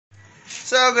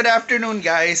So, good afternoon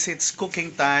guys. It's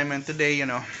cooking time and today,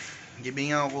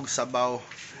 giving ako sabaw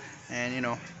and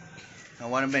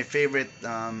one of my favorite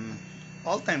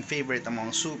all-time favorite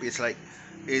among soup is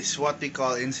what we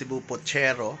call in Cebu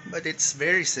Pochero, but it's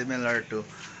very similar to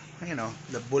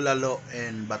the bulalo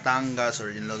in Batangas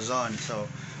or in Luzon. So,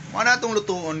 mo na itong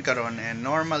lutuon karon, and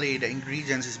normally the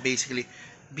ingredients is basically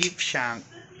beef shank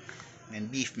and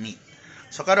beef meat.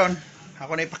 So karon,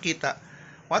 ako na ipakita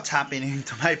what's happening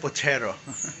to my pochero.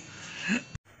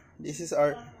 This is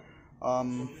our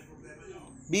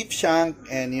beef shank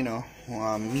and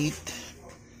meat.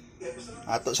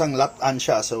 Ato sang latan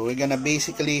siya. So we're gonna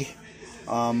basically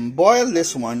boil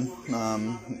this one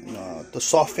to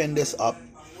soften this up.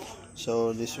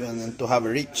 So this one to have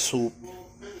a rich soup.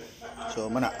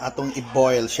 So mana atong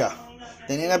i-boil siya.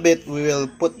 Then in a bit we will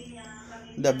put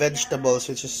the vegetables,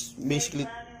 which is basically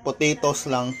potatoes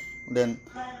lang, then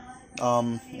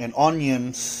and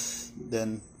onions,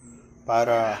 then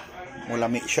para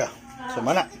mulami siya. So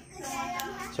mana.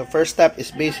 So first step is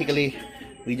basically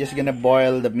we just gonna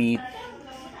boil the meat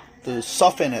to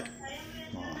soften it.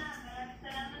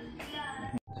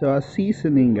 So as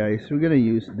seasoning guys, we're gonna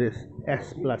use this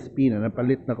S plus P na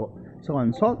napalit na ko. So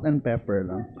on salt and pepper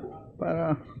lang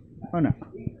para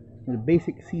the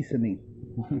basic seasoning.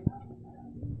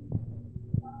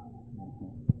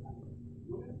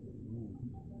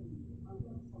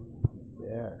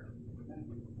 There.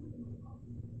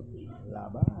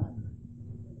 Laban.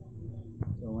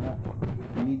 So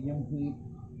medium heat,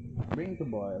 bring to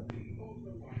boil,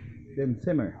 then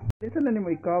simmer. Little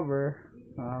anyway, cover,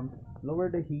 lower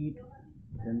the heat,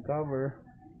 then cover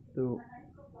to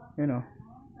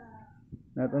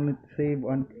not only to save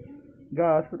on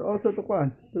gas but also to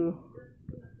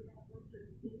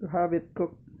have it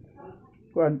cooked,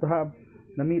 to have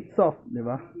the meat soft,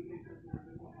 diba?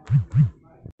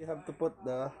 You have to put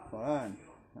the ang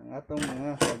atong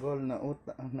mga sagol na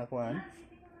uta na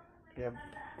we have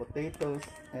potatoes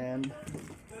and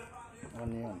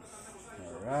onions.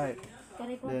 Alright,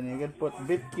 then you can put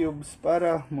beef cubes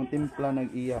para mutimpla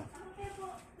nag-iya.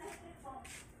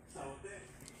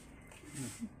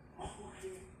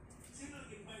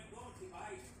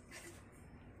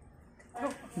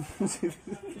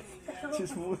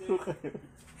 Chismoso kayo.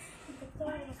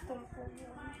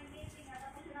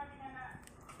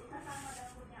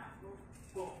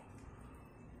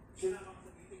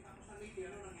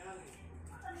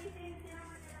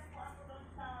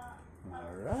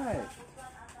 Alright.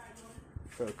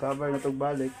 So cover na itong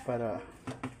balik para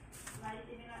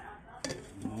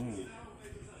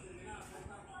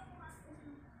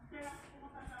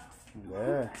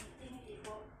there.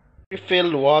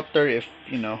 Refill water if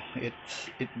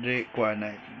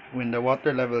when the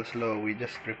water level is low, we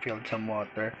just refilled some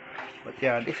water. But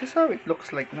yeah, this is how it looks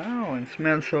like now and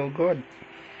smells so good.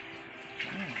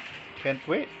 Can't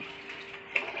wait.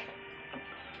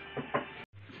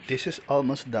 This is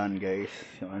almost done guys.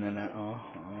 So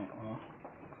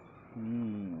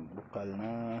bukal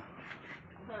na.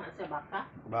 Sa baka?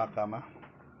 Baka ma.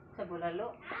 Sa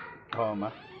bulalo? Oo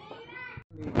ma.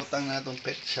 Butang na itong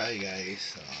petchay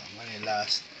guys. So, mani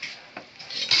last.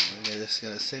 So, we're just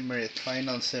gonna simmer it.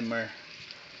 Final simmer.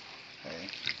 Okay.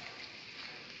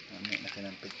 Mamit na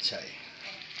kinang petchay.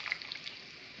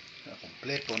 So,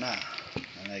 kompleto na.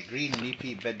 Ang green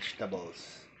leafy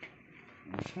vegetables.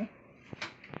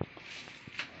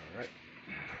 Alright.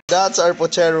 That's our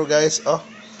pochero guys. Oh.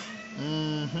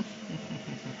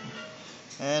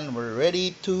 And we're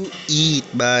ready to eat.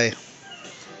 Bye.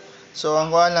 So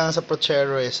ang kuha lang sa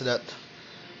pochero is that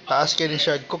taas kayo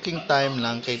siya cooking time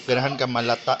lang kay pirahan ka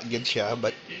malata gid siya,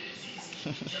 but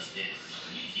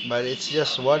but it's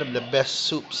just one of the best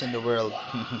soups in the world.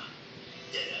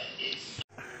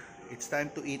 It's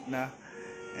time to eat na.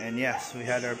 And yes, we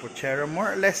had our pochero.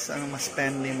 More or less ang mas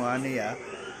spending mo niya.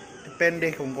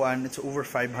 Depende kung kuan, it's over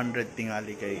 500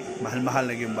 tingali kay mahal-mahal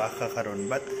na yung baka karon,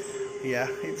 but yeah,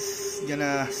 it's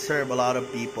gonna serve a lot of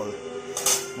people.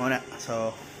 Muna.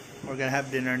 So we're gonna have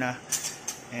dinner na.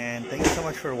 And thank you so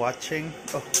much for watching.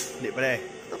 Oh, di pala eh.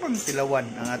 Ito pang tilawan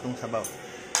ang atong sabaw.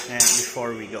 And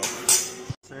before we go,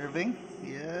 serving.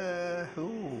 Yeah.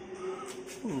 Ooh.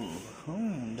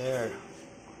 There.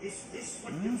 We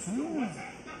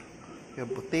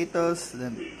have potatoes.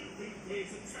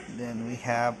 Then we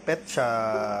have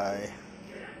petchay.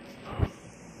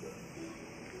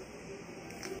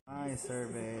 Nice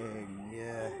serving.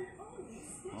 Yeah.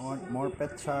 I want more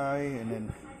petchay and then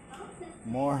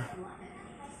more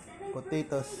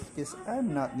potatoes because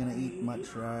I'm not gonna eat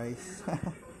much rice.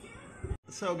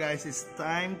 So guys, it's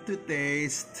time to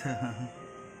taste.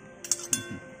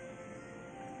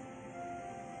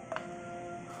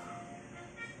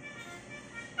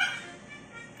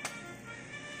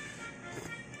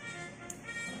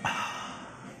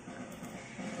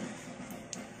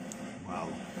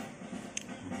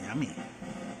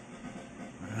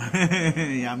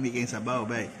 Yummy kayong sabaw,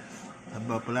 bay.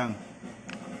 Sabaw pa lang.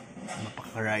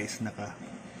 Mapaka-rice na ka.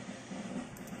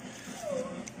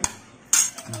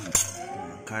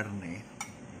 Karne.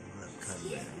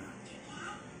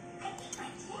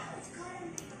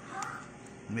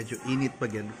 Medyo init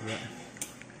pa yan.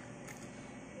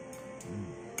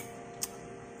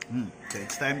 So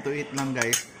it's time to eat lang,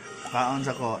 guys. Kaon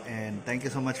sa ko, and thank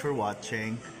you so much for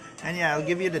watching. And yeah, I'll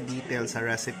give you the details sa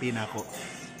recipe na ko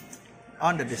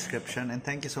on the description. And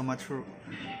thank you so much for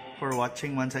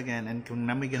watching once again. And kung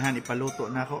namiganahan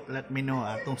ipaluto na ako, let me know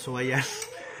atong suwayan.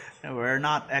 We're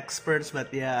not experts,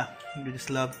 but yeah, we just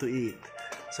love to eat.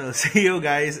 So see you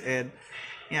guys, and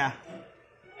yeah,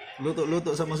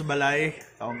 luto-luto sa mas balay,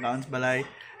 kaon-kaon sa balay.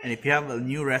 And if you have a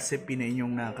new recipe na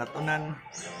inyong nakatunan,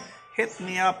 hit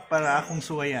me up para akong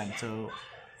suwayan. So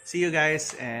see you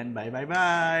guys, and bye.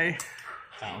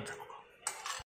 Kaon sa